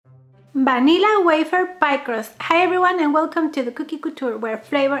Vanilla wafer pie crust. Hi everyone and welcome to the Cookie Couture where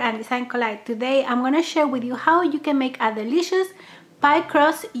flavor and design collide. Today I'm going to share with you how you can make a delicious pie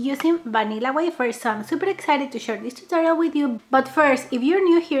crust using vanilla wafers. So I'm super excited to share this tutorial with you. But first, if you're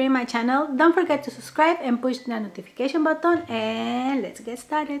new here in my channel, don't forget to subscribe and push the notification button and let's get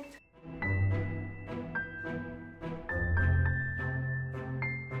started.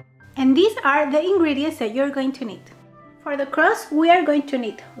 And these are the ingredients that you're going to need. For the crust, we are going to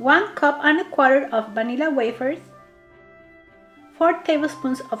need 1 cup and a quarter of vanilla wafers, 4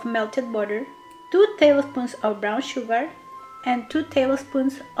 tablespoons of melted butter, 2 tablespoons of brown sugar, and 2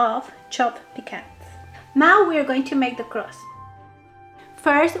 tablespoons of chopped pecans. Now we are going to make the crust.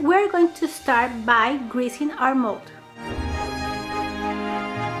 First, we are going to start by greasing our mold.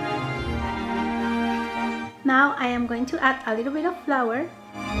 Now I am going to add a little bit of flour.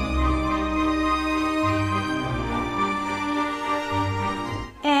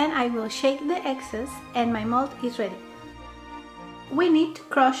 And I will shake the excess and my mold is ready. We need to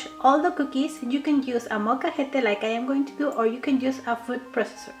crush all the cookies. You can use a molcajete like I am going to do, or you can use a food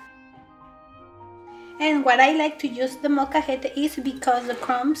processor. And what I like to use the molcajete is because the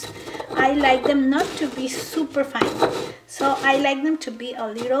crumbs, I like them not to be super fine. So I like them to be a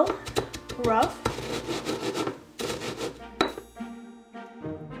little rough.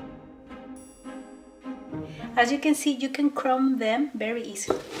 As you can see, you can crumb them very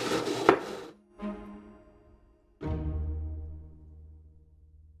easily.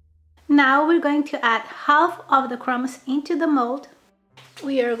 Now we're going to add half of the crumbs into the mold.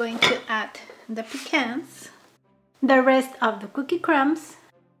 We are going to add the pecans, the rest of the cookie crumbs,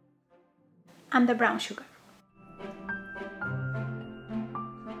 and the brown sugar.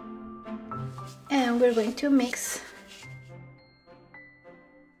 And we're going to mix.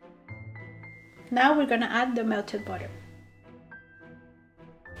 Now we're gonna add the melted butter.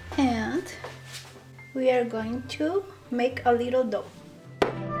 And we are going to make a little dough.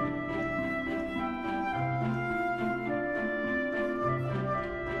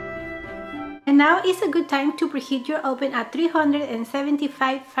 And now is a good time to preheat your oven at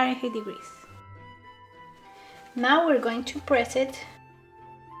 375 Fahrenheit degrees. Now we're going to press it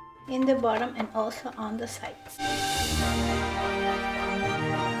in the bottom and also on the sides.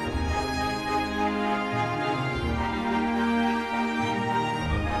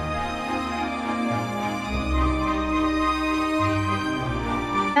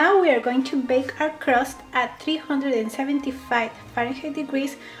 Now we are going to bake our crust at 375 Fahrenheit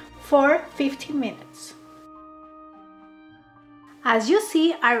degrees for 15 minutes. As you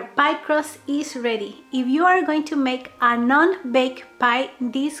see, our pie crust is ready. If you are going to make a non-baked pie,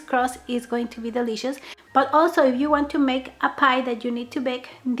 this crust is going to be delicious. But also if you want to make a pie that you need to bake,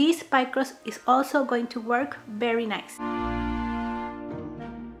 this pie crust is also going to work very nice.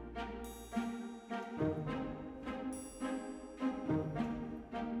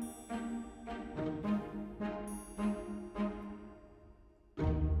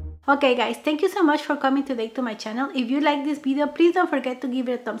 Okay guys, thank you so much for coming today to my channel. If you like this video, please don't forget to give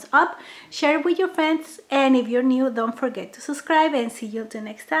it a thumbs up, share it with your friends, and if you're new, don't forget to subscribe, and see you till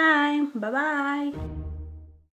next time. Bye bye.